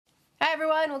Hi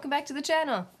everyone, welcome back to the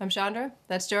channel. I'm Chandra,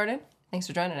 that's Jordan. Thanks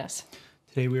for joining us.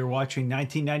 Today we are watching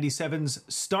 1997's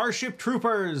Starship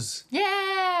Troopers.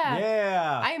 Yeah!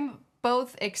 Yeah! I'm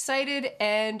both excited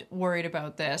and worried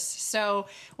about this. So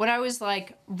when I was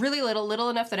like really little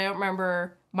enough that I don't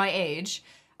remember my age,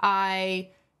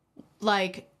 I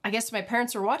guess my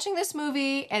parents were watching this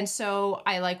movie, and so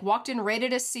I like walked in right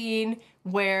at a scene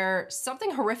where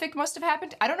something horrific must have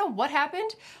happened. I don't know what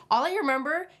happened. All I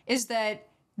remember is that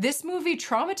this movie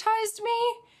traumatized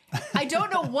me. I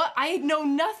don't know what, I know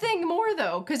nothing more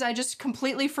though, because I just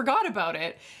completely forgot about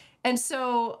it. And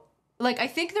so, like, I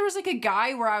think there was like a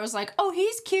guy where I was like, oh,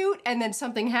 he's cute, and then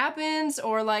something happens,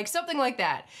 or like something like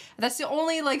that. That's the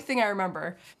only like thing I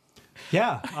remember.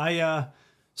 Yeah, I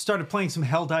started playing some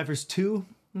Helldivers 2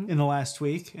 in the last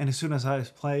week, and as soon as I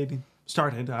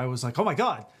started, I was like, oh my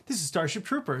god, this is Starship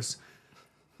Troopers.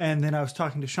 And then I was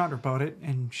talking to Chandra about it,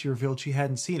 and she revealed she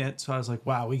hadn't seen it, so I was like,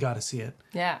 wow, we gotta see it.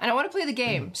 Yeah, and I want to play the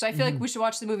game, so I feel like we should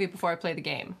watch the movie before I play the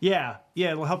game. Yeah,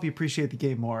 it'll help you appreciate the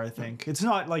game more, I think. It's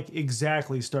not like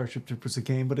exactly Starship Troopers a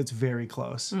game, but it's very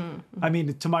close. I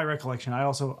mean, to my recollection,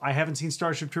 I haven't seen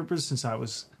Starship Troopers since I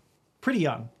was pretty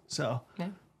young, so yeah.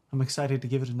 I'm excited to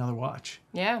give it another watch.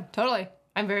 Yeah, totally.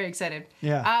 I'm very excited.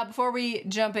 Yeah. Before we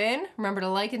jump in, remember to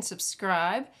like and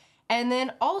subscribe. And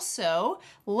then also,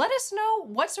 let us know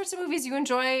what sorts of movies you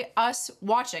enjoy us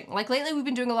watching. Like lately we've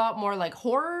been doing a lot more like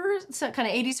horror, kind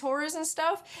of 80s horrors and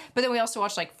stuff. But then we also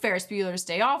watched like Ferris Bueller's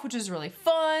Day Off, which is really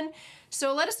fun.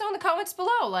 So let us know in the comments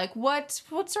below, like what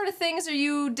sort of things are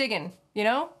you digging, you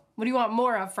know? What do you want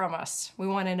more of from us? We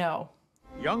want to know.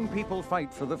 Young people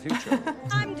fight for the future.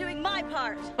 I'm doing my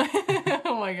part.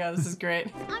 Oh my god, this is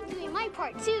great. I'm doing my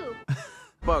part too.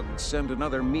 Bugs send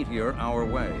another meteor our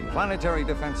way. Planetary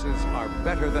defenses are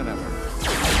better than ever.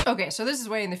 Okay, so this is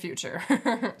way in the future.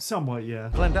 Somewhat,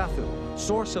 yeah. Plendathu,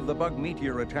 source of the bug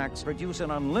meteor attacks, produce an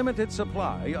unlimited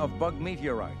supply of bug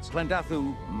meteorites.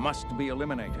 Plendathu must be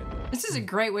eliminated. This is a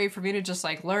great way for me to just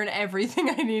like learn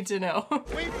everything I need to know.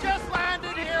 We've just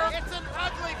landed here. It's an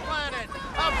ugly planet.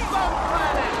 A bug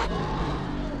planet.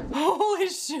 Holy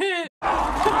shit.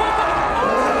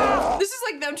 This is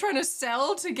like them trying to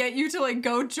sell to get you to like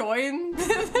go join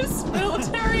this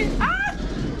military. Ah!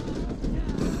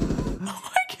 Oh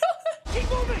my god. Keep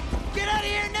moving. Get out of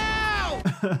here now.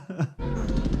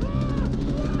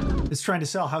 It's trying to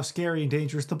sell how scary and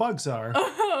dangerous the bugs are.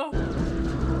 Oh,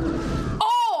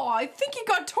 I think he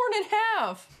got torn in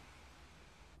half.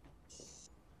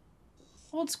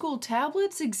 Old school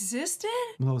tablets existed?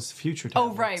 Well, it's future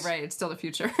Oh, tablets. right. It's still the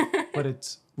future. But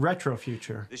it's retro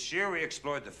future. This year we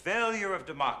explored the failure of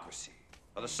democracy,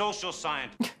 or the social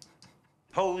science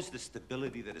posed the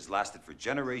stability that has lasted for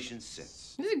generations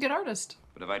since. He's a good artist.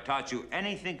 But if I taught you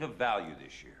anything of value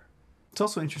this year, It's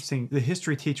also interesting, the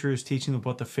history teacher is teaching them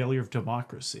about the failure of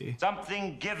democracy.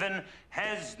 something given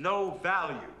has no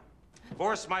value.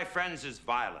 Force, my friends, is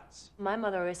violence. My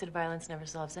mother always said violence never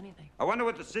solves anything. I wonder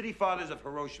what the city fathers of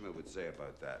Hiroshima would say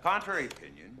about that. Contrary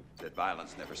opinion, that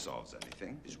violence never solves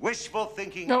anything, is wishful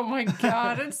thinking. Oh my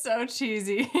god, it's so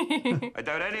cheesy. I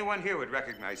doubt anyone here would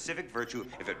recognize civic virtue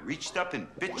if it reached up and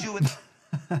bit you in.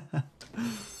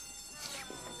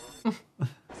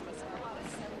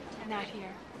 Not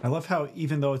here. I love how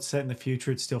even though it's set in the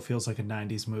future, it still feels like a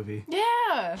 90s movie.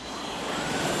 Yeah.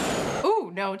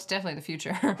 Ooh, no, it's definitely the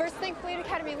future. First thing Fleet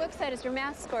Academy looks at is your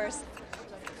math scores.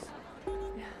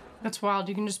 That's wild.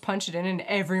 You can just punch it in and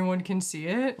everyone can see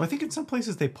it. Well, I think in some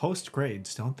places they post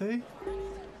grades, don't they?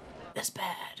 That's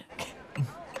bad.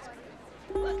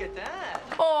 Look at that.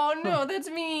 Oh no, that's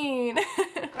mean.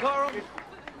 Carl.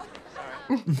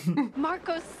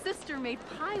 Marco's sister made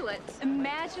pilot.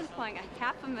 Imagine flying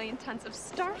 500,000 tons of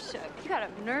Starship. You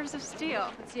got nerves of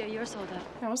steel. Let's see how yours hold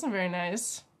up. That wasn't very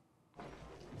nice.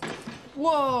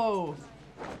 Whoa.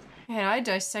 Man, I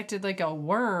dissected like a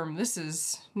worm. This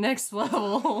is next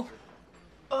level.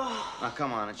 Oh,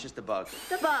 come on. It's just a bug.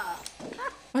 The bug.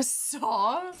 A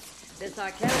saw? This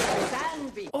archaeopteryx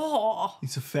sand beast. Oh.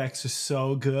 These effects are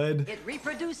so good. It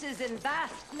reproduces in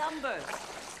vast numbers.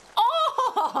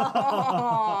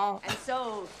 Oh. And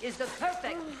so is the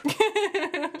perfect.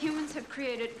 Humans have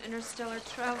created interstellar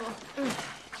travel.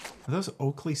 Are those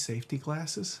Oakley safety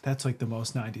glasses? That's like the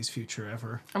most 90s future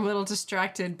ever. I'm a little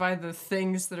distracted by the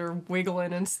things that are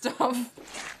wiggling and stuff.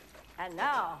 And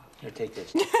now. Here, take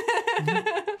this.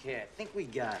 Okay, I think we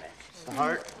got it. The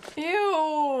heart.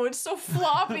 Ew, it's so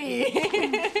floppy.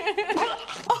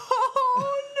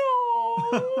 Oh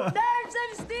no. Nerves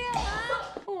of steel.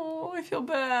 Oh, I feel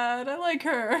bad. I like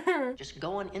her. Just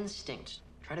go on instinct.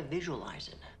 Try to visualize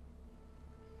it.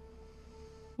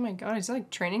 Oh my god, is he like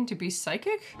training to be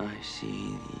psychic? I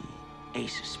see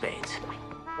ace of spades.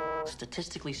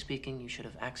 Statistically speaking, you should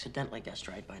have accidentally guessed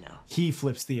right by now. He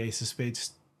flips the ace of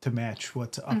spades to match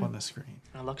what's up on the screen.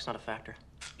 Now, luck's not a factor.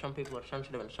 Some people are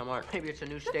sensitive and some aren't. Maybe it's a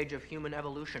new stage of human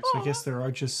evolution. So I guess there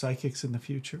are just psychics in the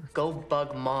future. Go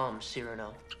bug mom,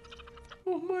 Cyrano.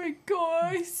 Oh my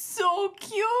god, he's so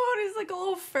cute. He's like a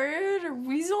little ferret or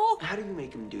weasel. How do you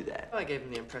make him do that? I gave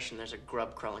him the impression there's a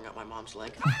grub crawling up my mom's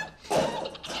leg.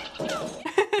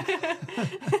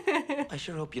 I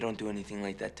sure hope you don't do anything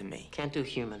like that to me. Can't do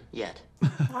human yet.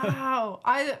 Wow,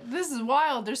 this is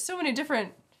wild. There's so many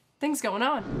different things going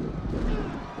on.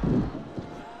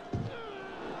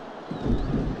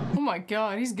 Oh my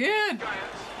god, he's good.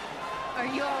 Are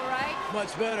you all right?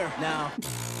 Much better now.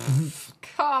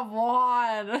 Come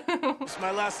on. It's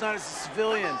my last night as a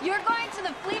civilian. You're going to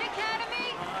the Fleet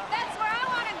Academy? That's where I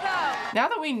want to go. Now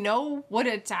that we know what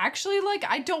it's actually like,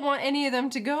 I don't want any of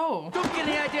them to go. Don't get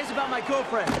any ideas about my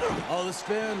girlfriend. All is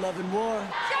fair in love and war.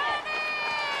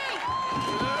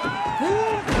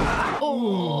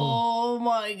 Oh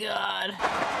my god.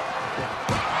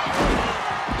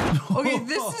 Okay,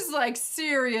 this is like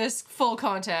serious full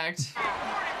contact.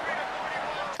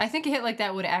 I think a hit like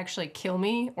that would actually kill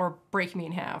me or break me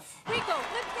in half. Rico,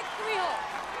 lipstick 3-hole.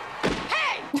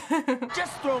 Hey!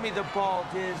 Just throw me the ball,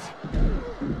 Diz.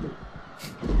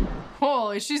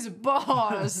 Holy, she's a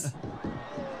boss. Did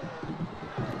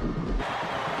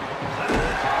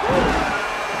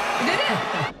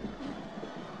it?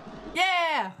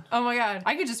 Yeah! Oh my god,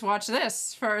 I could just watch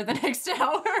this for the next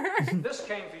hour. This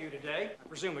came for you today. I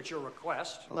presume it's your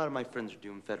request. A lot of my friends are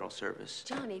doing federal service.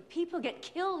 Johnny, people get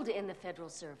killed in the federal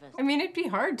service. I mean, it'd be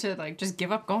hard to like just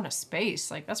give up going to space.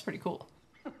 Like, that's pretty cool.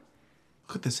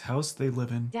 Look at this house they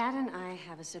live in. Dad and I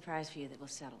have a surprise for you that will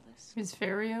settle this. His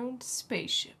very own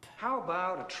spaceship. How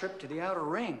about a trip to the Outer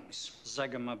Rings?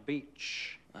 Zegama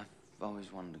Beach. I've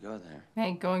always wanted to go there.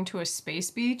 Man, going to a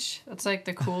space beach? That's like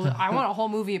the coolest. I want a whole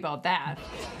movie about that.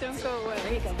 Don't go away.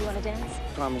 Rico, do you want to dance?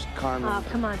 Promised Carmen. Oh,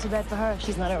 come on, too bad for her.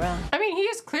 She's not around. I mean, he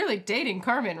is clearly dating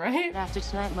Carmen, right? After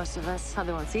tonight, most of us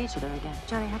probably won't see each other again.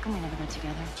 Johnny, how come we never got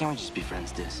together? Can't we just be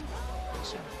friends, Diz?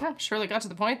 Yeah, surely got to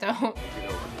the point, though.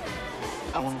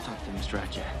 I want to talk to Mr.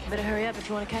 Jack. Better hurry up if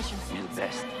you want to catch him. You're the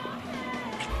best.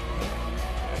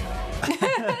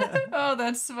 Oh,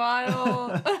 that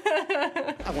smile.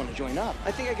 I want to join up.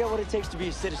 I think I got what it takes to be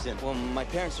a citizen. Well, my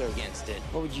parents are against it.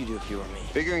 What would you do if you were me?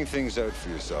 Figuring things out for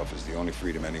yourself is the only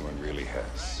freedom anyone really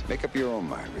has. Make up your own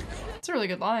mind, Rico. It's a really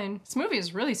good line. This movie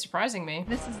is really surprising me.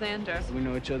 This is Xander. We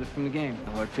know each other from the game.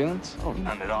 No hard feelings? Oh,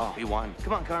 none at all. We won.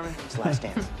 Come on, Carmen. It's the last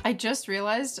dance. I just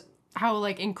realized how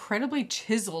like incredibly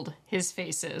chiseled his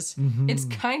face is. It's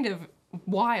kind of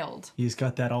wild. He's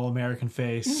got that all-American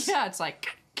face. Yeah, it's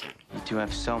like... You two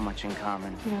have so much in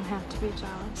common. You don't have to be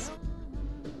jealous.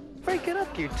 Break it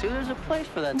up, you two. There's a place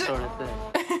for that sort of thing.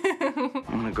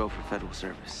 I'm gonna go for federal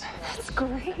service. That's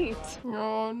great.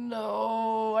 Oh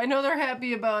no. I know they're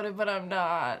happy about it, but I'm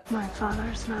not. My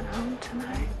father's not home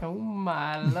tonight. Oh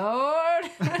my lord.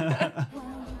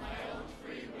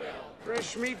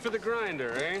 Fresh meat for the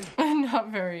grinder, eh?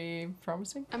 Not very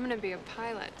promising. I'm gonna be a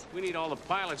pilot. We need all the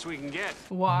pilots we can get.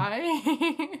 Why?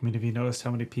 I mean, have you noticed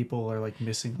how many people are like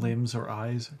missing limbs or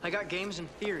eyes? I got games in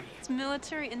theory. It's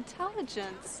military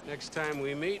intelligence. Next time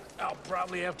we meet, I'll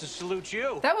probably have to salute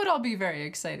you. That would all be very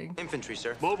exciting. Infantry,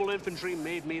 sir. Mobile infantry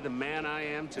made me the man I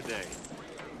am today.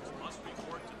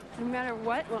 No matter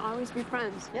what, we'll always be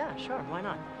friends. Yeah, sure. Why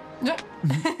not?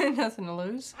 Nothing to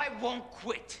lose. I won't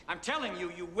quit. I'm telling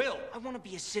you, you will. I want to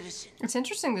be a citizen. It's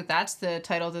interesting that that's the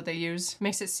title that they use.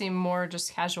 Makes it seem more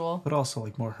just casual. But also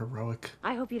like more heroic.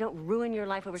 I hope you don't ruin your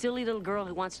life over a silly little girl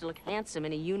who wants to look handsome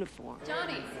in a uniform.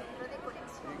 Johnny.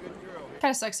 Kind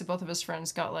of sucks that both of his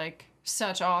friends got like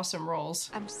such awesome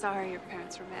roles. I'm sorry your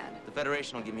parents were mad. The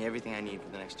Federation will give me everything I need for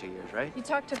the next 2 years, right? You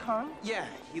talked to Carl? Yeah,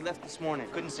 he left this morning.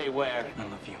 Couldn't say where. I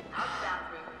love you.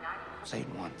 Say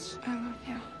it once. I love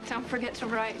you. Don't forget to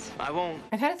write. I won't.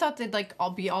 I kind of thought they'd like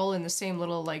all be all in the same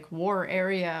little like war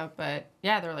area, but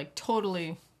yeah, they're like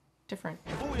totally different.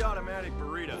 Fully automatic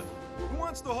burrito. Who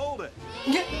wants to hold it?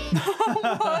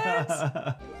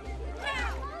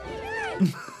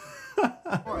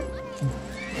 What?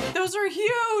 Those are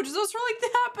huge. Those are like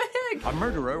that big. A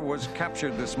murderer was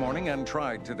captured this morning and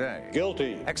tried today.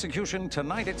 Guilty. Execution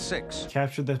tonight at 6.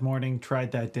 Captured that morning,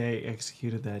 tried that day,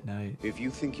 executed that night. If you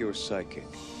think you're psychic,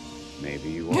 maybe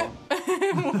you are.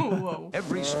 Whoa.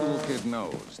 Every school kid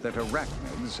knows that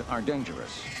arachnids are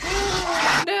dangerous.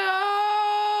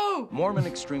 No! Mormon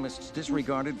extremists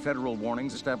disregarded federal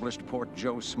warnings established Port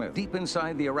Joe Smith, deep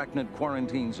inside the arachnid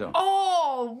quarantine zone.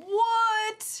 Oh,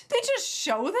 what? They just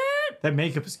show that? That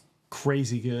makeup is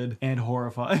crazy good and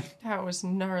horrifying. That was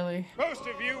gnarly. Most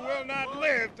of you will not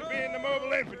live to be in the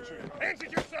mobile infantry. Hands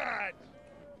at your sides.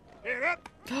 Get up.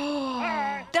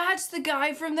 That's the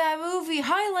guy from that movie,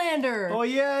 Highlander. Oh,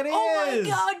 yeah, it is. Oh, my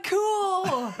God,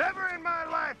 cool. Never in my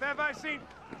life have I seen...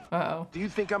 Uh-oh. Do you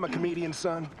think I'm a comedian,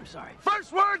 son? I'm sorry.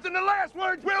 First words and the last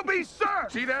words will be sir.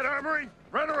 See that armory?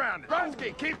 Run around it.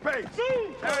 Brodsky, keep pace.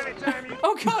 Anytime you...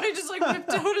 Oh, God, he just, like,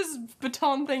 whipped out his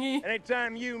baton thingy.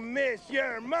 Anytime you miss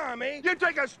your mommy, you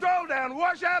take a stroll down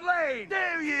Washout Lane.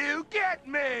 Do you get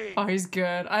me? Oh, he's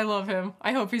good. I love him.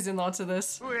 I hope he's in lots of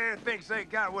this. Who here thinks they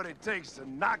got what it takes to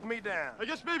knock me down? I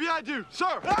guess maybe I do,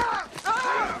 sir.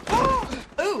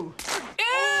 Ooh.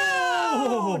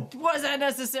 Ew! Was that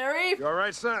necessary? You all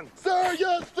right, son? Sir,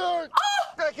 yes, sir.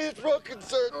 Back is broken,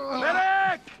 sir.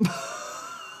 Medic!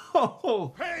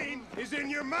 Oh. Pain is in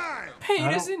your mind.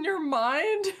 Pain is in your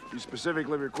mind? You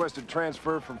specifically requested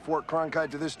transfer from Fort Cronkite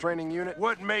to this training unit.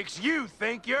 What makes you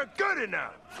think you're good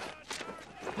enough?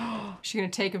 She gonna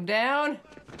take him down?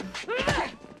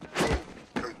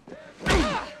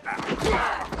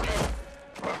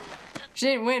 She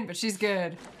didn't win, but she's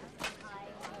good.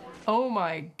 Oh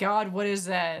my God, what is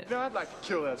that? No, I'd like to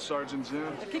kill that Sergeant Jim.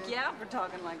 I'll kick you out for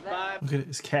talking like that. Look at it,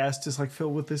 his cast is like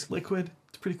filled with this liquid.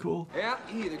 It's pretty cool. Yeah,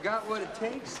 you either got what it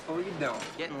takes or you don't.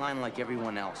 Get in line like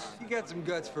everyone else. You got some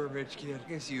guts for a rich kid. I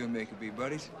guess you and me could be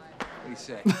buddies. What do you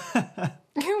say?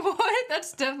 What?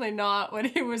 That's definitely not what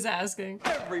he was asking.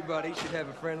 Everybody should have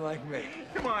a friend like me.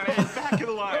 Come on, Ed, back of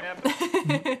the line.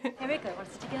 Hey, Rico, want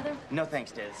to sit together? No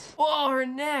thanks, Des. Whoa, her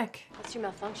neck. What's your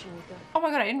malfunction, Rico? Oh my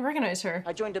God, I didn't recognize her.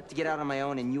 I joined up to get out on my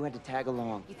own, and you had to tag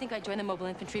along. You think I joined the mobile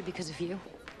infantry because of you?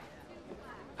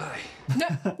 Hi.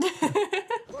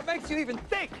 What makes you even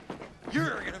think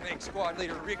you're gonna make squad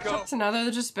leader, Rico? So now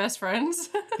they're just best friends.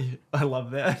 I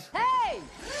love that. Hey!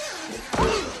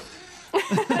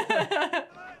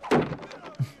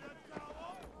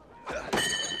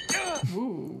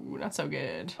 Ooh, not so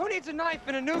good. Who needs a knife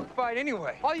in a nuke fight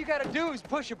anyway? All you gotta do is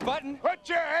push a button. Put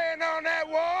your hand on that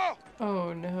wall.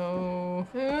 Oh no.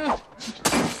 Ew,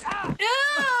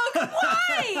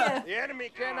 why? The enemy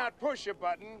cannot push a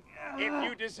button if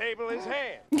you disable his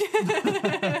hand.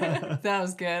 That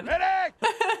was good. Medic!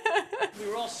 We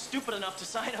were all stupid enough to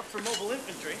sign up for mobile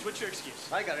infantry. What's your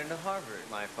excuse? I got into Harvard.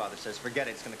 My father says, forget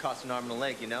it. It's going to cost an arm and a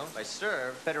leg, you know? If I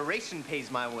serve, Federation pays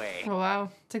my way. Oh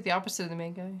wow, it's like the opposite of the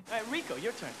main guy. All right, Rico,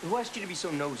 your turn. Who asked you to be so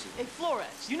nosy? Hey,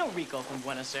 Flores, you know Rico from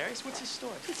Buenos Aires. What's his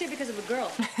story? He's here because of a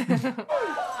girl.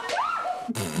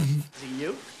 Is it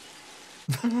you?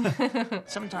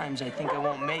 Sometimes I think I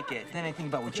won't make it. Then I think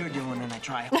about what you're doing and I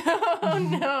try. Oh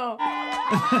no.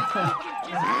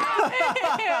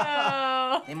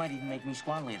 Ew. They might even make me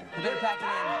squad leader. I better pack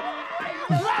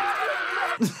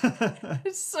it in.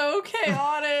 It's so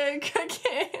chaotic. I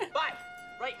can't. Bye.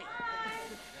 Right me.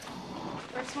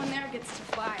 First one there gets to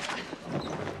fly.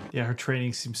 Yeah, her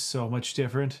training seems so much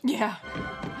different. Yeah.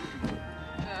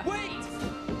 Wait!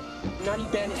 Naughty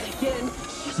bandit again.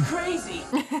 She's crazy.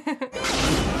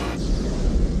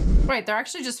 Wait, they're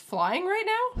actually just flying right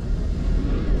now?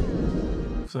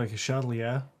 Looks like a shuttle,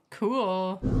 yeah.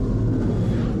 Cool.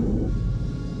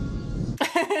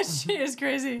 She is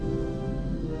crazy.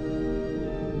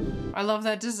 I love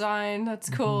that design. That's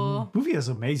cool. Movie has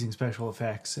amazing special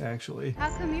effects, actually. How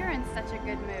come you're in such a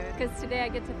good mood? Because today I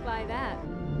get to fly that.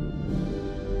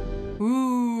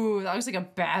 Ooh, that looks like a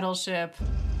battleship.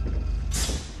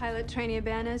 Pilot trainee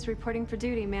Ibanez reporting for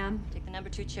duty, ma'am. Take the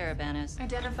number 2 chair, Ibanez.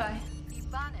 Identify.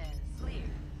 Ibanez, leave.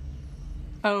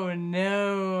 Oh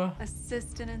no.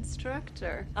 Assistant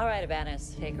instructor. All right,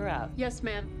 Ibanez, take her out. Yes,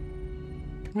 ma'am.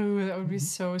 Ooh, that would be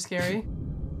so scary.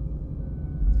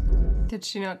 Did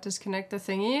she not disconnect the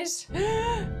thingies?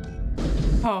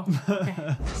 Oh,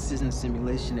 okay. This isn't a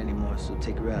simulation anymore, so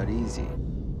take her out easy.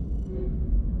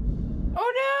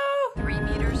 Oh no! 3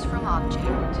 meters from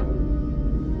object.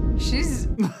 She's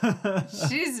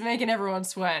making everyone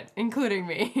sweat, including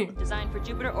me. Designed for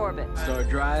Jupiter orbit. Start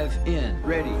drive in.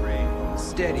 Ready.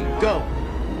 Steady. Go.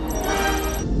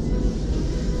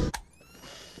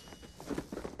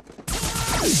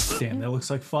 Damn, that looks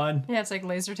like fun. Yeah, it's like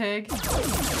laser tag.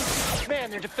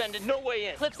 Man, they're defended. No way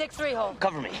in. Clip 6-3 hole.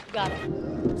 Cover me. Got it.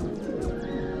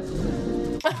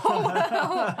 Oh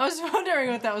wow! I was wondering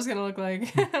what that was gonna look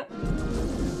like.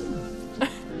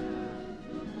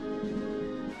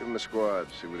 Give him a squad,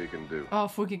 see what he can do. Oh,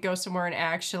 if we could go somewhere and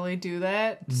actually do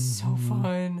that, so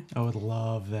fun. I would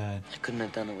love that. I couldn't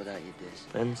have done it without you, Diz.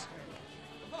 Friends?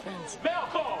 Friends. Bell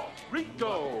call.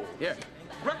 Rico. Yeah.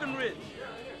 Breckenridge.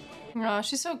 Oh,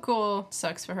 she's so cool.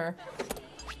 Sucks for her.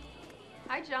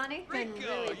 Hi, Johnny.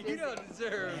 Rico, you don't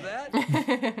deserve that.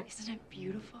 Isn't it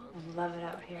beautiful? I love it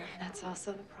out here. That's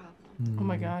also the problem. Oh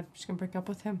my God, she's gonna break up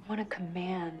with him. I want to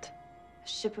command a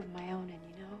ship of my own, and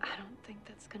you know, I don't think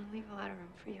that's gonna leave a lot of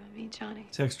room for you and me, Johnny.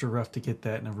 It's extra rough to get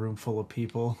that in a room full of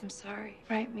people. I'm sorry.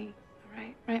 Write me, all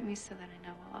right? Write me so that I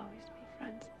know we'll always be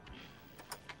friends.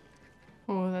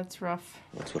 Oh, that's rough.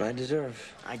 That's what I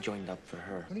deserve. I joined up for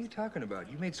her. What are you talking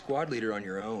about? You made squad leader on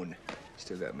your own.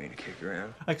 Still got me to kick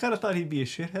around. I kind of thought he'd be a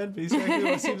shithead, but he's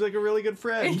actually seems like a really good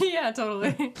friend. Yeah,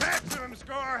 totally. Maximum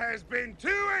score has been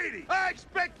 280. I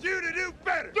expect you to do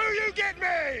better. Do you get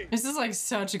me? This is like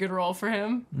such a good role for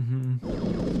him.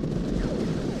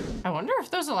 I wonder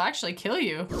if those will actually kill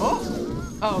you.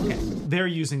 Oh, okay. They're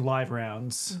using live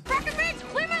rounds. Breckenridge,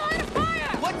 clear my line of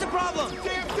fire! What's the problem?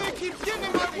 Damn thing keeps getting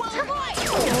in my way!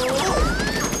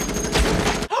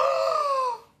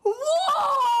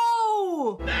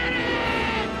 Whoa!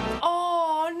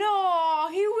 Oh no,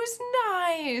 he was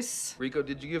nice. Rico,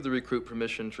 did you give the recruit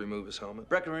permission to remove his helmet?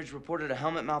 Breckenridge reported a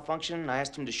helmet malfunction, and I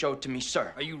asked him to show it to me,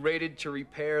 sir. Are you rated to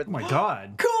repair? Oh my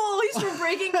God. Cool, he's from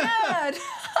Breaking Bad.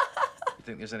 You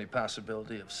think there's any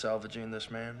possibility of salvaging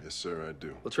this man? Yes, sir, I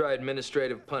do. We'll try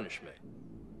administrative punishment.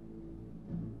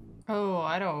 Oh,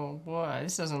 I don't. Boy,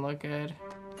 this doesn't look good.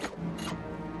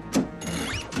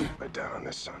 Right down on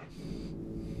this, son.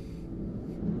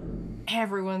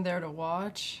 Everyone there to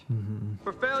watch.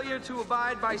 For failure to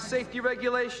abide by safety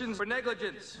regulations for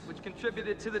negligence, which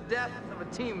contributed to the death of a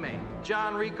teammate,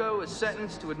 John Rico is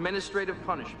sentenced to administrative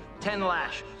punishment. 10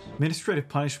 lashes. Administrative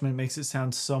punishment makes it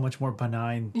sound so much more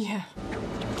benign. Yeah.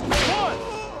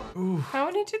 Ooh. How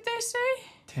many did they say?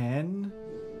 10?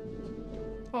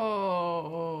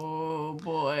 Oh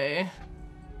boy.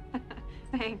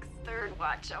 Thanks. Third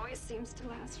watch always seems to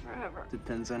last forever.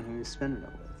 Depends on who you're spending it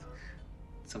with.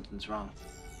 Something's wrong.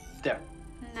 There.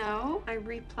 No, I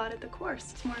replotted the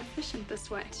course. It's more efficient this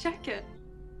way. Check it.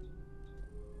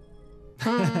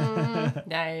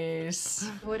 Nice.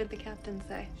 What did the captain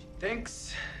say?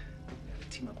 Thanks.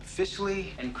 Team up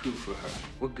officially and crew for her.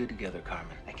 We're good together,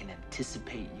 Carmen. I can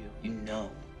anticipate you. You know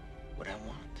what I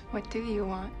want. What do you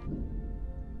want?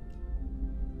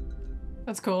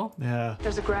 That's cool. Yeah.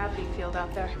 There's a gravity field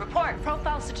out there. Report.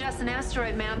 Profile suggests an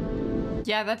asteroid, ma'am.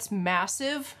 Yeah, that's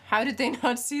massive. How did they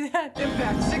not see that?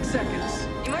 Impact, 6 seconds.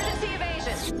 Emergency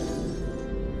evasion.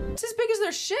 It's as big as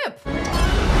their ship.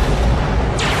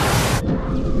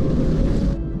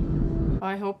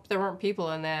 I hope there weren't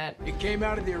people in that. It came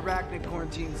out of the arachnid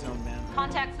quarantine zone, man.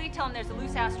 Contact fleet, tell them there's a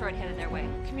loose asteroid headed their way.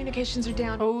 Communications are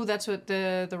down. Oh, that's what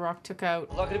the rock took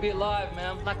out. Lucky to be alive,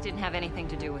 ma'am. Luck didn't have anything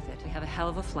to do with it. We have a hell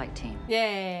of a flight team.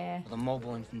 Yeah. The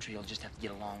mobile infantry will just have to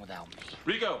get along without me.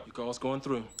 Rico, your call's going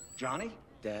through. Johnny?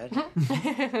 Dad?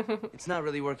 It's not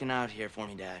really working out here for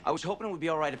me, Dad. I was hoping it would be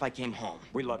all right if I came home.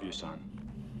 We love you, son.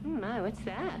 My, what's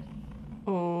that?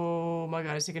 Oh my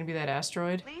God, is it gonna be that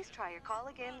asteroid? Please try your call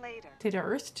again later. Did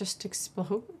Earth just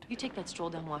explode? You take that stroll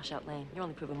down Washout Lane. You're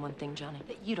only proving one thing, Johnny.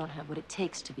 That you don't have what it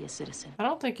takes to be a citizen. I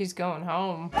don't think he's going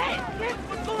home. Hey,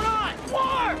 what's going on?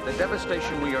 War! The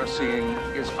devastation we are seeing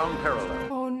is unparalleled.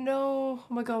 Oh no.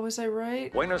 Oh my God, was I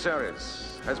right? Buenos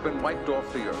Aires has been wiped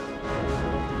off the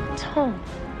earth. It's home.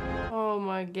 Oh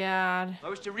my God. I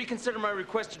wish to reconsider my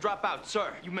request to drop out,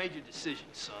 sir. You made your decision,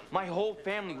 son. My whole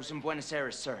family was in Buenos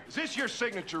Aires, sir. Is this your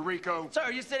signature, Rico?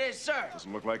 Sir, yes it is, sir.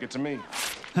 Doesn't look like it to me.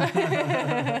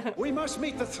 We must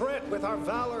meet the threat with our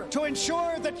valor to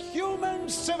ensure that human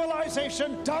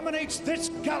civilization dominates this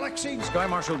galaxy. Sky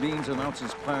Marshal Deans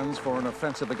announces plans for an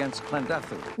offensive against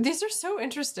Clendathu. These are so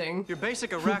interesting. Your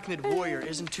basic arachnid warrior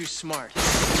isn't too smart.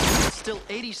 Still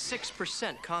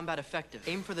 86% combat effective.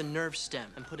 Aim for the nerve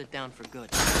stem and put it down for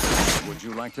good. Would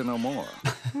you like to know more?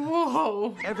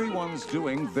 Whoa. Everyone's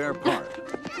doing their part.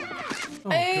 Oh,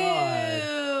 God.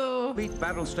 Ew. Beat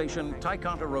Battle Station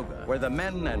Ticonderoga, where the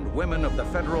men and women of the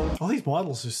Federal... All these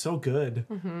models are so good.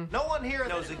 No one here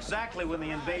knows exactly when the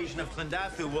invasion of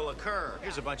Clendathu will occur.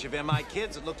 Here's a bunch of MI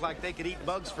kids that look like they could eat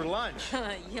bugs for lunch.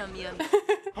 Yum, yum.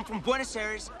 I'm from Buenos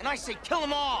Aires, and I say kill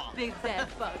them all. Big fat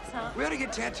bugs, huh? We ought to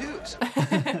get tattoos.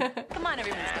 Come on,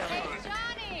 everyone.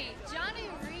 Johnny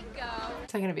Rico.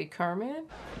 Is that gonna be Carmen?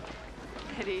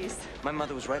 At ease. My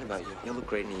mother was right about you. You look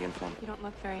great in the uniform. You don't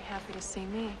look very happy to see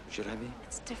me. Should I be?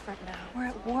 It's different now. We're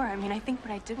at war. I mean, I think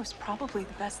what I did was probably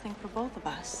the best thing for both of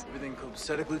us. Everything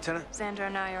copacetic, Lieutenant? Xander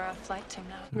and I are a flight team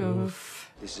now. Oof.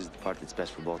 This is the part that's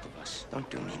best for both of us. Don't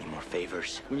do me any more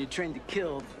favors. When you're trained to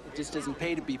kill, it just doesn't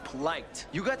pay to be polite.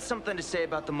 You got something to say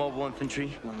about the mobile infantry?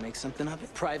 You want to make something of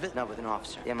it? Private? Not with an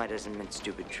officer. The MI doesn't mean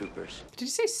stupid troopers. Did you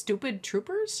say stupid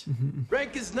troopers?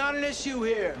 Rank is not an issue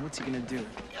here. What's he gonna do?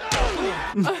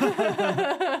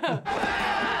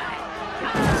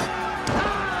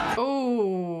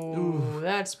 Oh,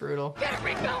 that's brutal. Get it,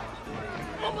 Rico!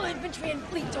 Mobile infantry and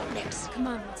fleet don't mix. Come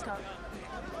on, let's go.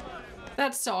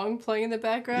 That song playing in the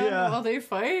background while they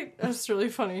fight? That's really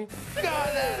funny. God,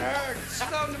 that hurts.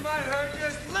 Something might hurt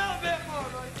just a little bit more.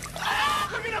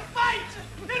 We're gonna fight,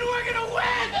 and we're gonna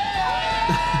win!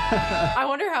 I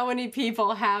wonder how many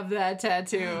people have that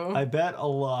tattoo. I bet a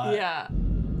lot. Yeah.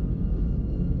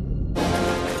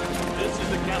 This is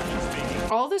the captain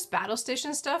speaking. All this battle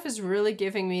station stuff is really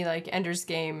giving me like Ender's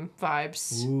Game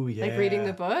vibes. Ooh, yeah. Like reading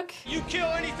the book. You kill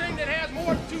anything that has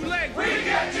more than 2 legs. We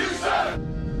get you, sir!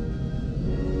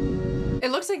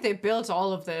 It looks like they built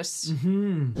all of this.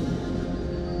 Mm-hmm.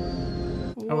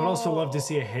 I would also love to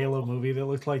see a Halo movie that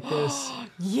looked like this.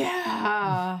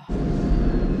 Yeah.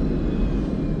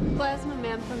 Plasma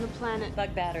man from the planet.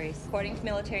 Bug batteries. According to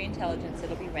military intelligence,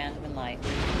 it'll be random and light.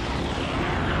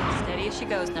 Steady as she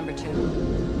goes, number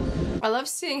 2. I love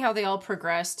seeing how they all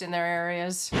progressed in their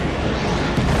areas.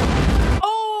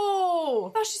 Oh!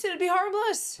 I thought she said it'd be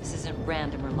harmless. This isn't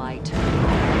random or light.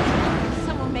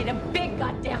 Someone made a big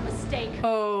goddamn mistake.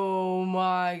 Oh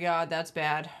my god, that's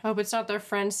bad. I hope it's not their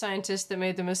friend scientist that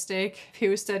made the mistake if he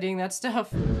was studying that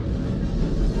stuff.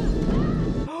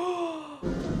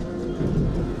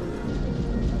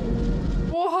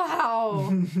 Wow!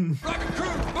 Rocket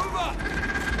crew, move up!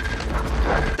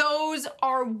 Those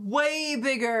are way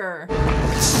bigger.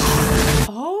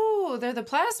 Oh, they're the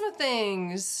plasma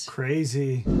things.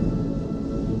 Crazy.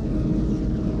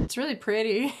 It's really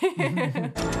pretty.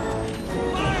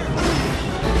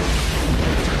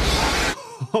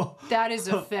 That is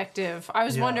effective. I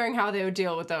was wondering how they would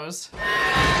deal with those. Fire!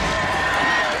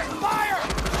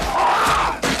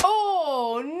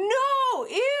 Oh no!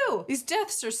 Ew! These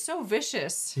deaths are so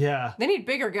vicious. Yeah. They need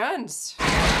bigger guns.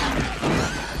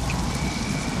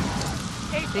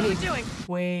 Hey, They what are we need doing?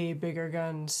 way bigger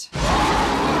guns.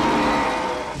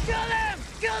 Kill them!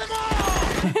 Kill them all!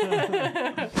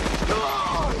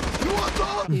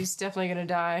 He's definitely gonna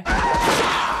die.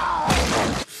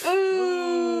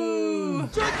 Ooh!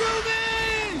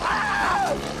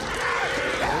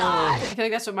 I feel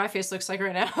like that's what my face looks like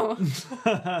right now.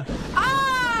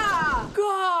 Ah!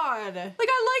 God! Like,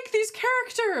 I like these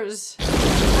characters.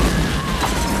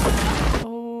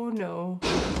 Oh no.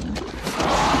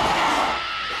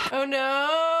 Oh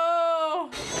no!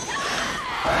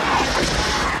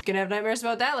 Gonna have nightmares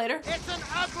about that later. It's an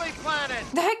ugly planet!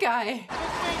 That guy.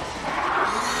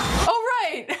 Oh,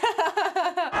 right!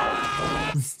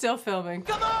 Still filming.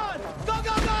 Come on! Go,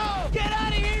 go, go! Get out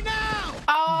of here now!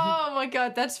 Oh my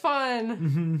god, that's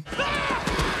fun.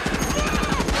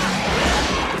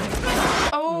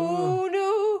 Oh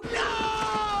no!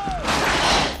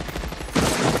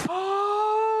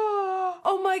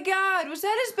 Oh my god, was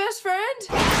that his best friend?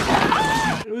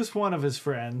 It was one of his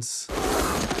friends.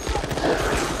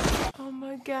 Oh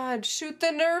my god, shoot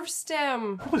the nerve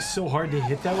stem. It was so hard to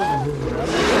hit that one.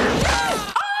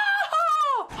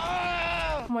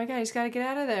 Oh my god, he's gotta get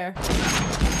out of there.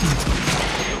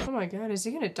 Oh my god, is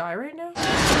he gonna die right now?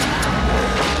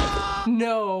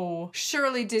 No.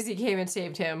 Surely Dizzy came and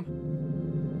saved him.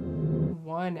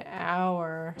 1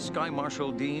 hour. Sky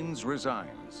Marshal Deans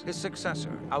resigns. His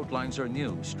successor outlines her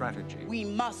new strategy. We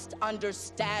must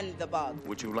understand the bug.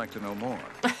 Would you like to know more?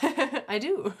 I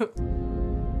do.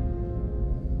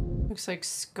 Looks like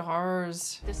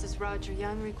scars. This is Roger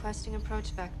Young requesting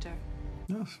approach vector.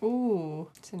 Ooh,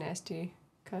 it's a nasty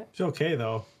cut. It's okay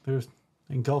though. There's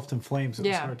engulfed in flames. It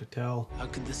was hard to tell. How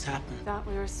could this happen? Thought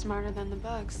we were smarter than the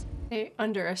bugs. They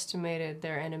underestimated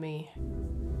their enemy.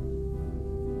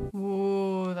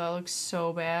 Ooh, that looks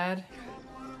so bad.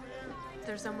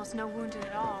 There's almost no wounded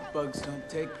at all. Bugs don't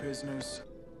take prisoners.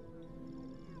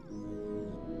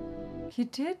 He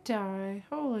did die.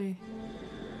 Holy.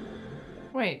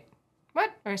 Wait.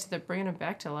 What? Alright, so they're bringing him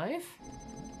back to life?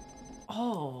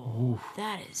 Oh,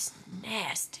 that is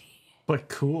nasty. But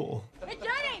cool. Hey,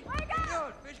 Johnny! Wake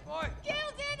up! Fish boy!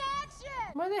 Killed in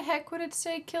action! Why the heck would it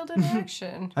say killed in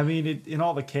action? I mean, in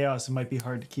all the chaos, it might be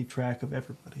hard to keep track of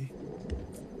everybody.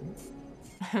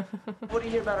 What do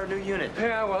you hear about our new unit?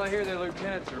 Yeah, well, I hear the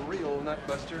lieutenant's a real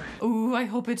nutbuster. Ooh, I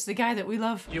hope it's the guy that we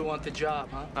love. You want the job,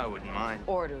 huh? I wouldn't mind.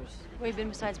 Orders. Where you been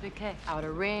besides Big K?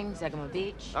 Outer Ring, Zegama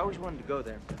Beach? I always wanted to go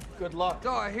there. Good luck.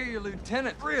 Oh, I hear your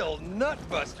lieutenant. Real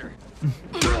nutbuster.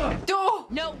 Oh!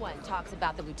 No one talks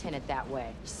about the lieutenant that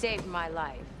way. You saved my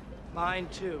life. Mine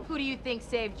too. Who do you think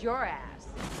saved your ass?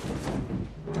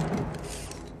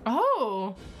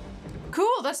 Oh.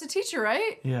 Cool, that's the teacher,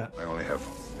 right? Yeah. I only have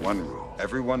one rule.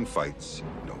 Everyone fights,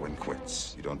 no win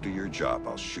quits. You don't do your job,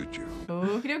 I'll shoot you.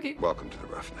 Okie dokie. Welcome to the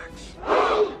Roughnecks.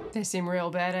 They seem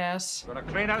real badass. Gonna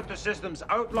clean out the systems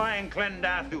outlying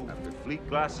Clendathu. After Fleet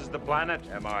glasses the planet,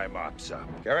 MI mops up.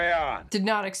 Carry on. Did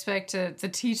not expect the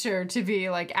teacher to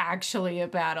be like actually a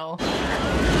battle.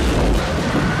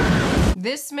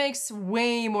 This makes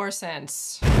way more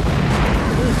sense.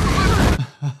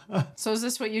 So is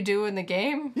this what you do in the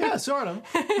game? Yeah, sort of.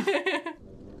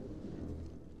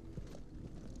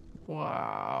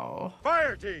 Wow.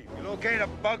 Fire team, you locate a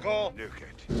bug hole, nuke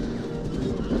it.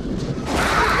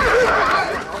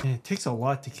 Man, it takes a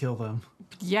lot to kill them.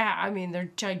 Yeah, I mean,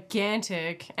 they're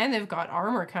gigantic. And they've got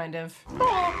armor, kind of. Oh.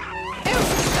 Ew,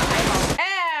 the eyeball.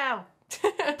 Ow!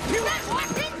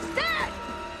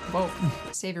 Whoa.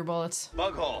 Save your bullets.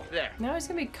 Bug hole. There. Now he's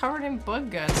gonna be covered in bug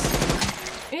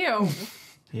guts. Ew.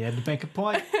 He had to make a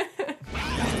point.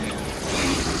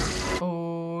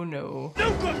 Oh, no.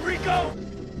 Nuke him, Rico!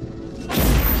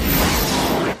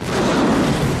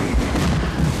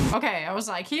 Okay, I was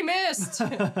like, he missed.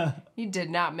 He did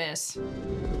not miss. You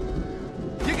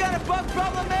got a bug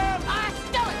problem, man? I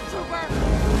still it, Trooper!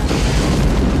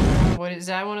 What is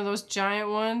that? One of those giant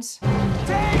ones?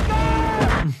 Take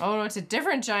her! Oh no, it's a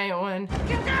different giant one.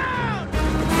 Get down!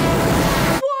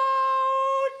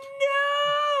 Whoa,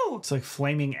 no! It's like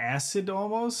flaming acid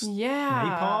almost.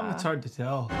 Yeah. Napalm? It's hard to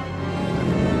tell.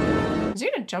 Is he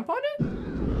gonna jump on it?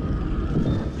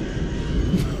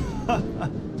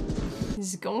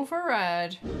 He's going for a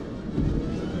ride.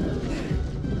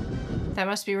 That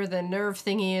must be where the nerve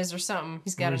thingy is or something.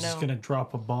 He's gotta He's know. just gonna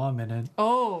drop a bomb in it.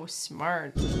 Oh,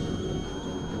 smart.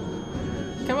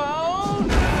 Come on!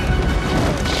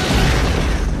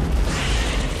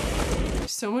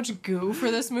 So much goo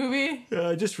for this movie.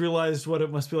 I just realized what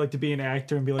it must be like to be an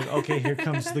actor and be like, okay, here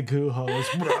comes the goo hose.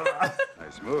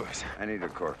 Nice moves. I need a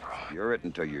corporal. You're it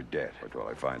until you're dead, or till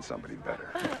I find somebody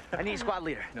better. I need squad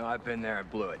leader. No, I've been there. I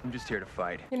blew it. I'm just here to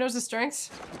fight. He knows his strengths.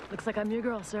 Looks like I'm your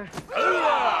girl, sir.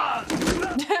 I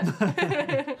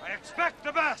expect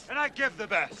the best, and I give the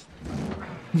best.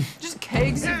 Just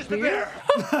kegs Here's of the beer.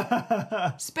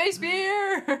 beer. Space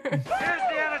beer. Here's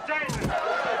the entertainment.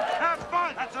 Have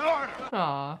fun. That's an order.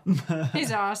 Aw,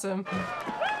 he's awesome.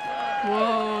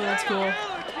 Whoa, that's cool.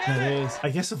 That is. I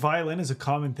guess a violin is a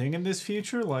common thing in this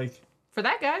future. Like, For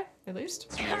that guy, at least.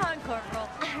 Come on, Corporal.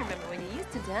 I remember when you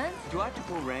used to dance. Do I have to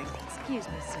pull rank? Excuse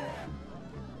me, sir.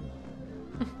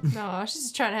 No, she's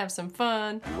just trying to have some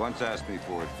fun. You once asked me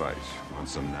for advice. Want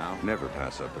some now? Never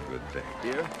pass up a good thing.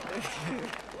 Here?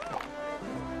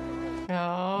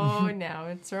 Oh, now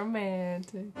it's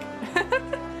romantic.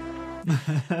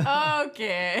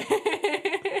 Okay.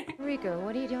 Rico,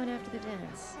 what are you doing after the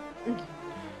dance?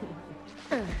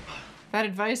 That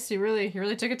advice, he really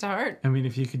took it to heart. I mean,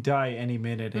 if you could die any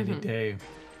minute, any day.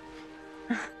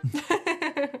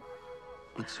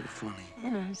 What's so funny?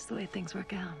 You know, it's the way things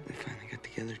work out. We finally got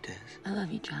together, Tess. I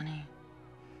love you, Johnny.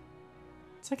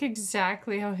 It's like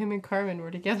exactly how him and Carmen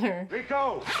were together.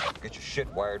 Rico! Get your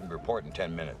shit wired and report in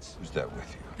 10 minutes. Who's that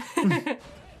with you?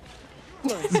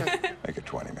 Make it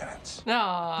 20 minutes.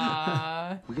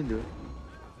 Aww. We can do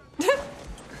it.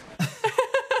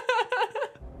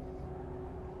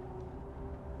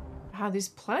 Wow, these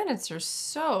planets are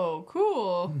so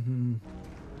cool. Mm-hmm.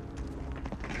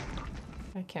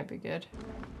 That can't be good.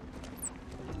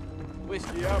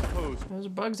 Whiskey outpost. Those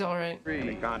bugs, all right.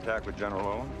 Any contact with General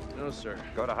Owen? No, sir.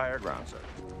 Go to higher ground, sir.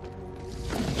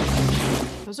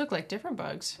 Those look like different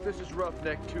bugs. This is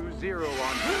Roughneck 2-0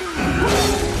 on.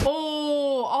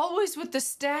 Oh, always with the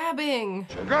stabbing.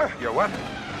 Sugar, your weapon.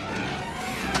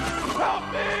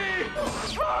 Help me!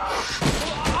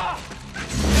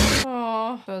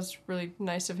 Oh, that was really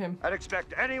nice of him. I'd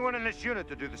expect anyone in this unit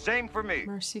to do the same for me.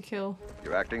 Mercy kill.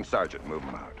 Your acting sergeant, move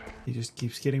him out. He just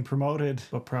keeps getting promoted,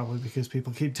 but probably because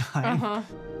people keep dying. Uh-huh.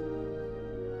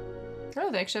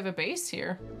 Oh, they actually have a base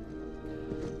here.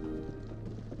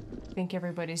 I think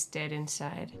everybody's dead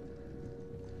inside.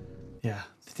 Yeah,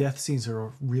 the death scenes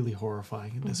are really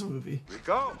horrifying in this movie.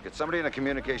 Rico, get somebody in a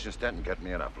communications tent and get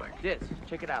me an uplink. Yes,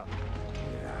 check it out.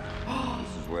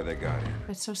 This is where they got here.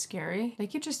 That's so scary. They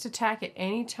could just attack at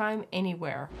any time,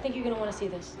 anywhere. I think you're gonna want to see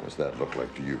this. What's that look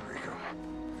like to you, Rico?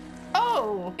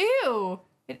 Oh, ew.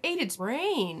 It ate its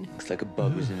brain. Looks like a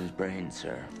bug was in his brain,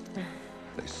 sir.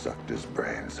 They sucked his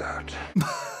brains out.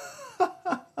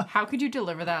 How could you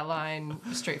deliver that line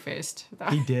straight-faced?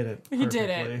 He did it. He did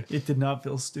perfectly. it. It did not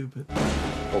feel stupid.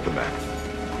 Open back.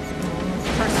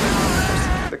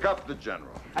 Pick up the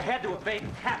general. I had to evade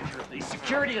capture. The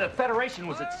security of the Federation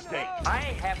was at stake. I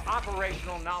have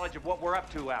operational knowledge of what we're up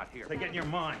to out here. They get in your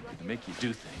mind. They make you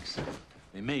do things.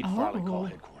 They made Farley call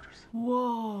headquarters.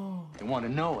 Whoa. They want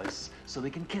to know us so they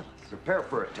can kill us. Prepare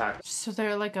for attack. So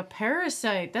they're like a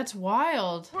parasite. That's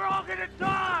wild. We're all gonna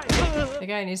die! The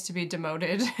guy needs to be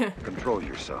demoted. Control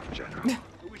yourself, General.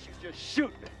 We should just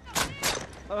shoot me.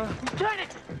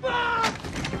 Lieutenant! Ah!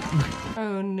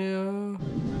 Oh no.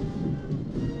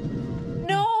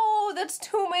 No, that's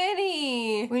too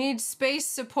many. We need space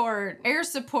support, air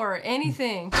support,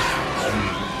 anything.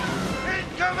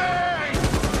 Incoming!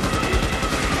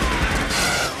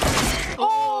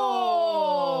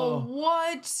 Oh,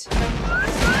 what?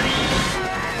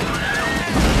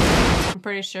 I'm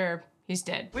pretty sure he's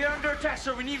dead. We are under attack,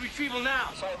 sir. We need retrieval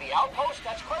now. So the outpost?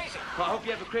 That's crazy. Well, I hope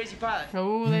you have a crazy pilot.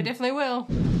 Oh, they definitely will.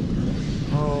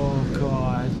 Oh,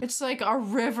 God. It's like a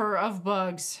river of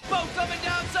bugs. Boat coming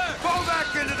down, sir! Fall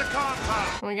back into the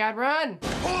compound! Oh my God, run!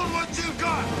 Hold what you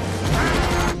got!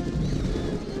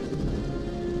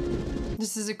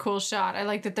 This is a cool shot. I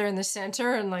like that they're in the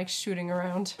center and like shooting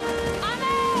around.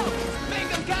 Make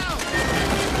them count!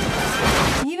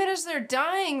 Even as they're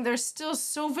dying, they're still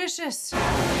so vicious.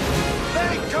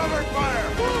 They covered fire!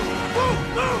 Woo! Woo!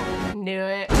 Woo! Knew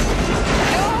it. No!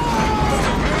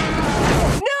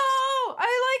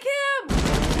 I like him!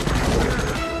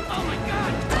 Oh my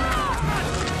god!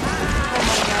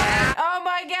 Oh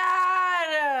my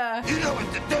God! You know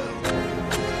what to do!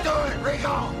 Do it,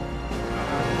 Rico!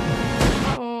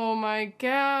 Oh my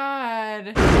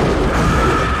God.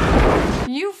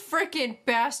 You freaking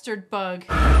bastard bug.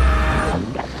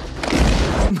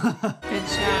 Good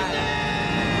shot.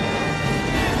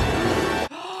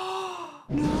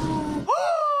 No.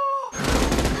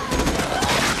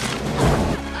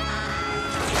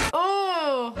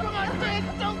 Oh. Come on, Dick!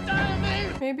 Don't die on me!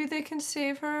 Maybe they can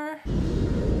save her.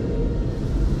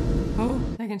 Oh,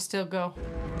 they can still go.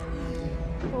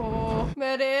 Oh,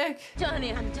 medic.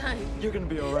 Johnny, I'm dying. You're gonna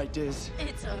be all right, Diz.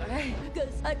 It's all right,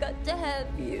 because I got to have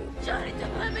you. Johnny,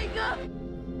 don't let me go.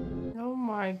 Oh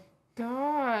my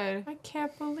God. I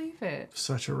can't believe it.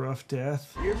 Such a rough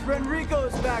death. Your friend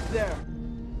Rico's back there.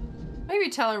 Maybe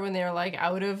tell her when they're like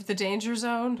out of the danger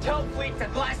zone. Tell Fleet to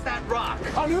blast that rock.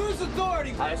 On whose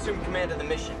authority? I assume command of the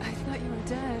mission. I thought you were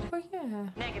dead. Oh yeah.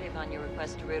 Negative on your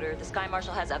request, Rooter. The Sky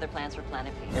Marshal has other plans for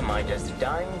Planet P. Am I just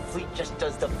dying? Fleet just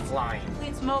does the flying.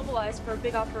 Fleet's mobilized for a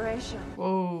big operation.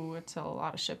 Whoa, it's a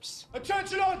lot of ships.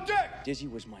 Attention on deck! Dizzy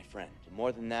was my friend.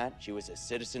 More than that, she was a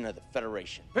citizen of the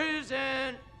Federation.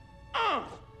 Prison! Oh,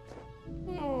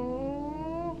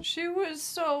 she was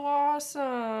so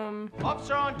awesome.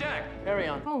 Officer on deck! Carry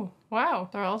on. Oh, wow.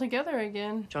 They're all together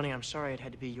again. Johnny, I'm sorry it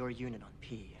had to be your unit on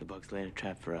P. The bugs laid a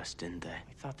trap for us, didn't they?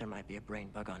 We thought there might be a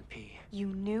brain bug on P. You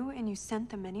knew and you sent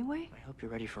them anyway? I hope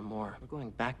you're ready for more. We're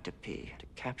going back to P to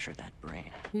capture that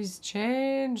brain. He's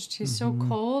changed. He's so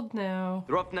cold now.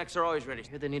 The roughnecks are always ready.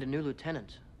 Here they need a new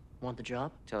lieutenant. Want the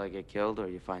job? Till I get killed or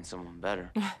you find someone better.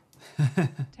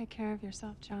 Take care of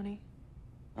yourself, Johnny.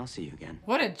 I'll see you again.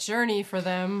 What a journey for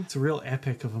them. It's a real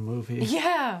epic of a movie.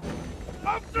 Yeah.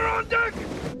 Officer on deck!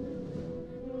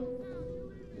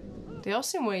 They all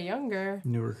seem way younger.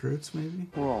 New recruits, maybe?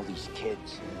 Who are all these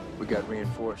kids? We got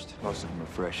reinforced. Most of them are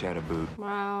fresh out of boot.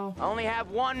 Wow. I only have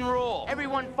one rule.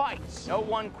 Everyone fights. No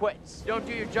one quits. Don't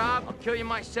do your job, I'll kill you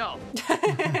myself.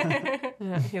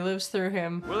 Yeah, he lives through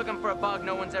him. We're looking for a bug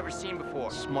no one's ever seen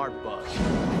before. Smart bug.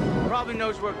 Probably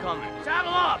knows we're coming.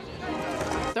 Saddle up!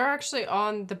 They're actually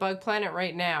on the bug planet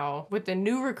right now with the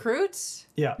new recruits.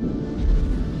 Yeah.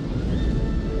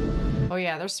 Oh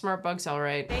yeah, they're smart bugs, all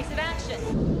right. Base of action.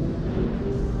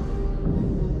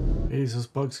 Jeez, those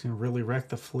bugs can really wreck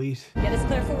the fleet. Get us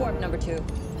clear for warp number 2.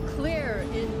 Clear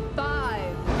in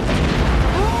 5.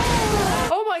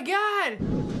 Oh my God!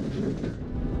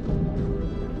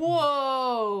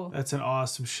 Whoa! That's an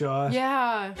awesome shot.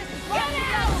 Yeah.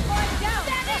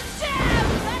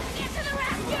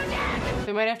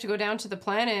 They might have to go down to the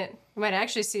planet. We might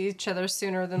actually see each other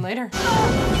sooner than later. No!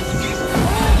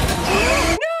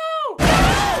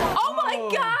 Oh my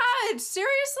God!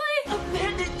 Seriously?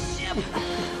 Abandoned ship.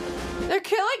 They're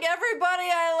killing everybody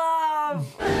I love.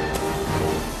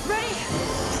 Ready?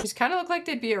 These kind of look like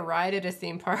they'd be a ride at a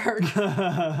theme park.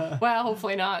 Well,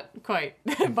 hopefully not quite,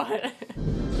 but.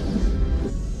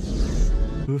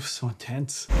 Oof, so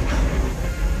intense.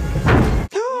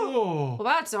 Oh. Well,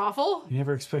 that's awful. You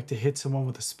never expect to hit someone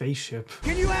with a spaceship.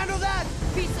 Can you handle that?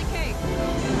 Piece of cake.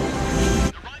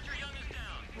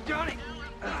 Johnny!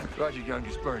 Roger,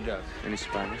 youngest burned up. Any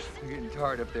spiders? You're getting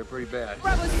tarred up there pretty bad.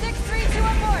 Bravo 632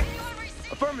 aboard.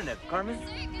 Affirmative, Carmen.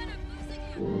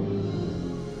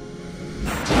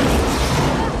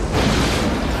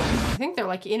 I think they're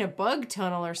like in a bug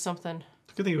tunnel or something.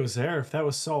 Good thing it was there. If that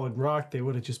was solid rock, they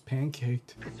would have just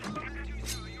pancaked.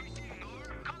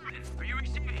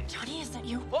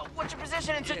 you? What's your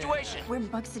position and situation? We're in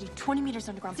Bug City, 20 meters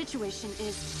underground. Situation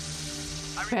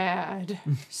is... Bad.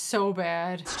 So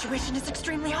bad. Situation is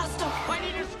extremely hostile. I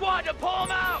need a squad to pull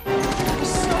him out!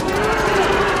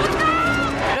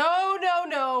 No, no,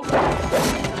 no.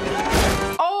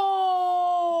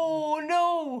 Oh,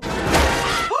 no.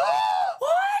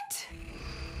 What?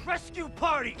 Rescue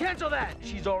party! Cancel that!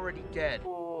 She's already dead.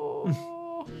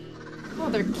 Oh,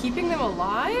 they're keeping them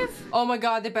alive? Oh my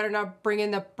god, they better not bring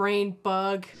in the brain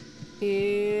bug.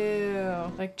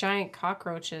 Ew. Like giant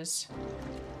cockroaches.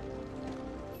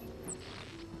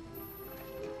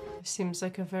 Seems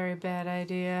like a very bad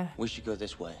idea. We should go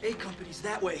this way. A company's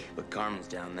that way. But Carmen's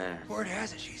down there. Word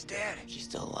has it she's dead. She's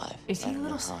still alive. Is he I don't a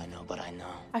little... know how I know, but I know.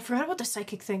 I forgot about the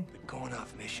psychic thing. Going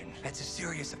off mission. That's a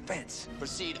serious offense.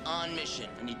 Proceed on mission.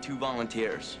 I need 2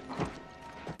 volunteers.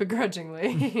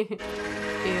 Begrudgingly. Ew.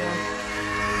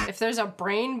 If there's a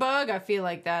brain bug, I feel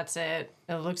like that's it.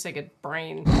 It looks like a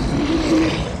brain.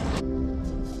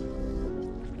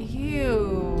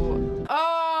 Ew.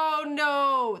 Oh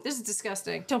no! This is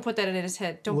disgusting. Don't put that in his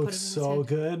head. Don't put it in his head. Looks so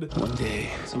good. One day,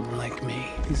 someone like me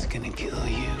is gonna kill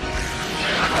you.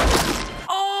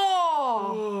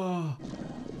 Oh!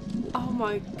 Oh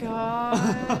my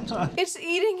god. It's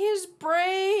eating his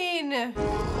brain.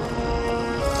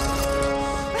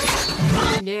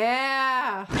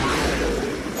 Yeah.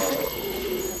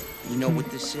 You know what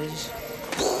this is?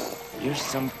 You're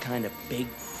some kind of big,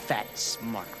 fat,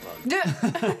 smart bug.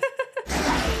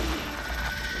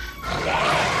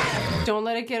 Don't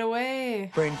let it get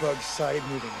away. Brain bug sighted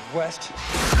moving west.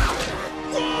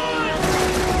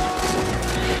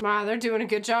 Wow, they're doing a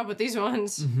good job with these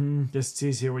ones. Just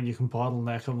easier when you can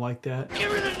bottleneck them like that.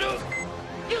 Give me the nuke!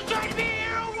 You trying to be a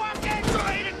hero walking?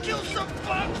 Trying to kill some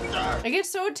bugs, sir! I get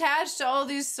so attached to all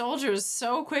these soldiers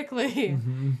so quickly.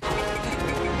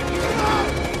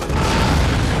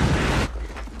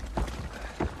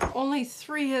 Only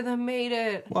 3 of them made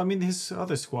it. Well, I mean, his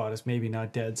other squad is maybe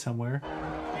not dead somewhere.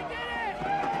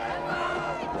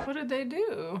 What did they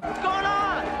do? What's going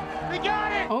on? We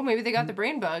got it! Oh, maybe they got the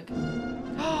brain bug.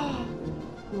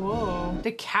 Whoa.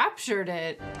 They captured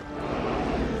it.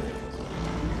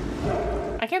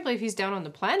 I can't believe he's down on the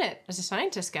planet as a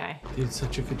scientist guy. Did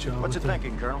such a good job. What's it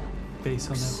thinking, Colonel? Base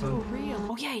on that So boat. real.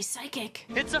 Oh yeah, he's psychic.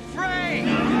 It's a fray!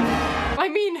 I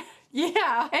mean,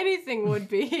 yeah, anything would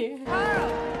be.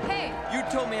 Hey! You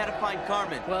told me how to find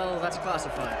Carmen. Well, that's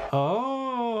classified.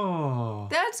 Oh.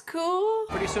 That's cool.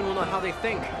 Pretty soon we'll know how they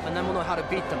think, and then we'll know how to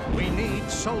beat them. We need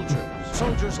soldiers.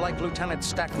 Soldiers like Lieutenant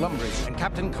Stack Lumbridge and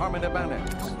Captain Carmen Ibanez.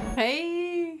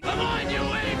 Hey. Come on, you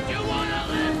idiots! You wanna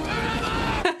live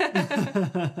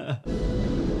forever!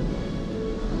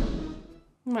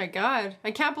 Oh my god.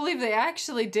 I can't believe they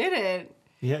actually did it.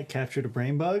 Yeah, captured a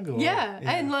brain bug? Or, Yeah,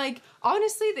 and like,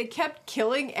 honestly, they kept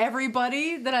killing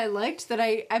everybody that I liked,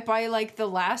 that by like the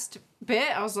last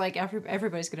bit, I was like,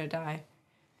 everybody's gonna die.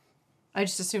 I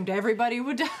just assumed everybody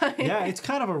would die. Yeah, it's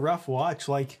kind of a rough watch.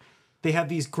 Like, they have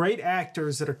these great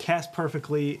actors that are cast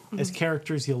perfectly as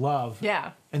characters you love.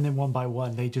 Yeah. And then one by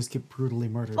one, they just get brutally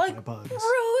murdered by bugs.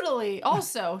 Brutally.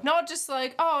 Also, not just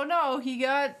like, oh no, he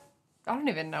got, I don't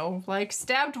even know, like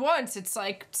stabbed once. It's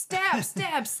like stab,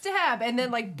 stab, stab, and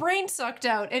then like brain sucked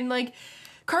out, and like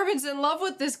Carmen's in love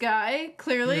with this guy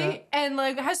clearly, Yeah. and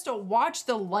like has to watch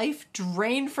the life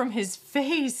drain from his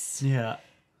face. Yeah.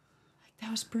 That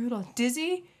was brutal.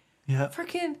 Dizzy, Yeah.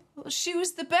 freaking, she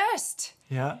was the best.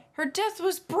 Yeah. Her death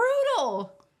was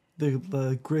brutal.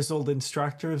 The grizzled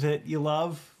instructor that you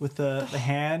love with the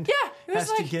hand Yeah, it was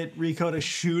has to like- get Rico to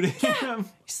shoot him.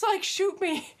 He's like, shoot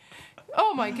me.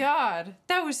 Oh my god,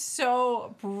 that was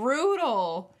so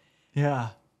brutal. Yeah.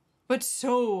 But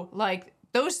so, like,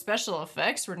 those special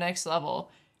effects were next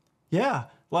level. Yeah.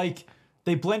 Like,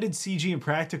 they blended CG and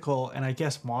practical and I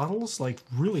guess models like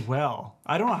really well.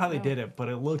 I don't know how they did it, but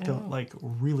it looked like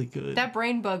really good. That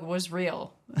brain bug was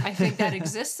real. I think that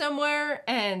exists somewhere,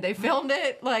 and they filmed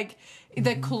it. Like,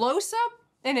 the close-up,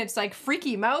 and it's like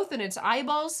freaky mouth and its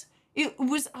eyeballs. I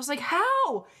was like,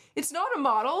 how? It's not a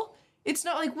model. It's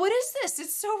not like, what is this?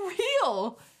 It's so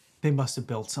real. They must have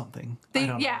built something. I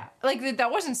don't know. Like that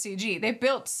wasn't CG. They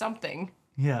built something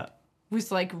Yeah.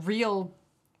 with like real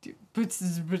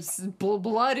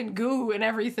blood and goo and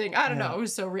everything. I don't know. It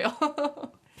was so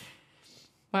real.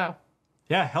 Wow.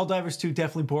 Yeah, Helldivers 2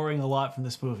 definitely borrowing a lot from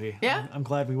this movie. Yeah? I'm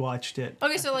glad we watched it.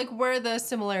 Okay, so like, where are the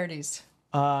similarities?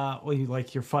 Well,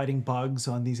 you're fighting bugs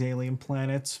on these alien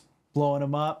planets, blowing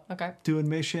them up, Okay. doing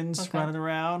missions, Okay. running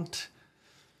around,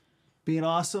 being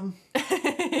awesome.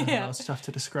 I don't know, it's tough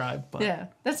to describe, but Yeah,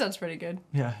 that sounds pretty good.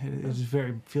 yeah, it is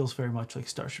feels very much like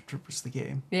Starship Troopers the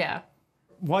game. Yeah.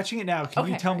 watching it now, can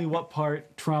you Okay. tell me what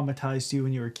part traumatized you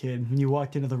when you were a kid, when you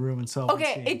walked into the room and saw one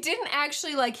Okay, scene? it didn't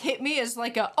actually like hit me as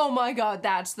like a, oh my god,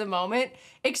 that's the moment.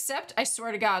 Except, I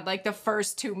swear to God, like the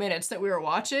first 2 minutes that we were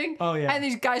watching. Oh, yeah. And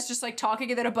these guys just like talking,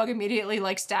 and then a bug immediately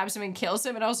like stabs him and kills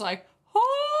him, and I was like,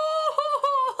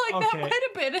 oh, like that Okay. might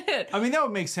have been it. I mean, that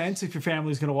would make sense if your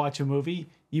family's going to watch a movie.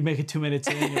 You make it 2 minutes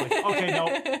in, and you're like, okay,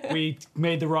 no, we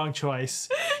made the wrong choice.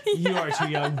 You are too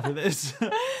young for this.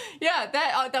 Yeah,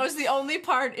 that was the only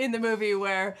part in the movie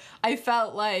where I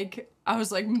felt like I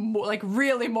was like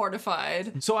really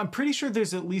mortified. So I'm pretty sure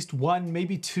there's at least one,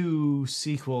 maybe two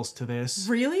sequels to this.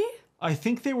 Really? I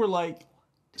think they were like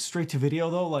straight to video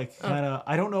though, like kind of.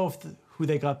 I don't know if who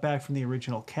they got back from the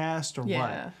original cast or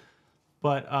Yeah.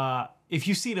 what. But if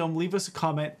you've seen them, leave us a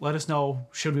comment. Let us know.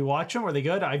 Should we watch them? Are they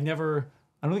good? I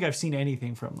don't think I've seen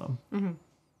anything from them. Mm-hmm.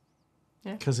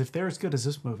 Yeah. Because if they're as good as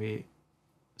this movie,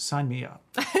 sign me up.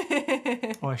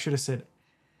 Oh, I should have said,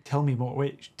 tell me more.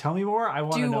 Wait, tell me more? I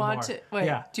want to know more.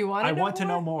 Yeah. Do you want to I know want to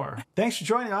more? know more. Thanks for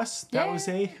joining us. That Yeah. was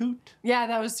a hoot. Yeah,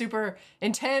 that was super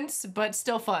intense, but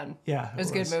still fun. Yeah, It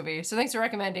was a good movie. So thanks for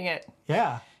recommending it.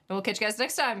 Yeah. And we'll catch you guys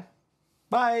next time.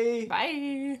 Bye.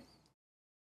 Bye.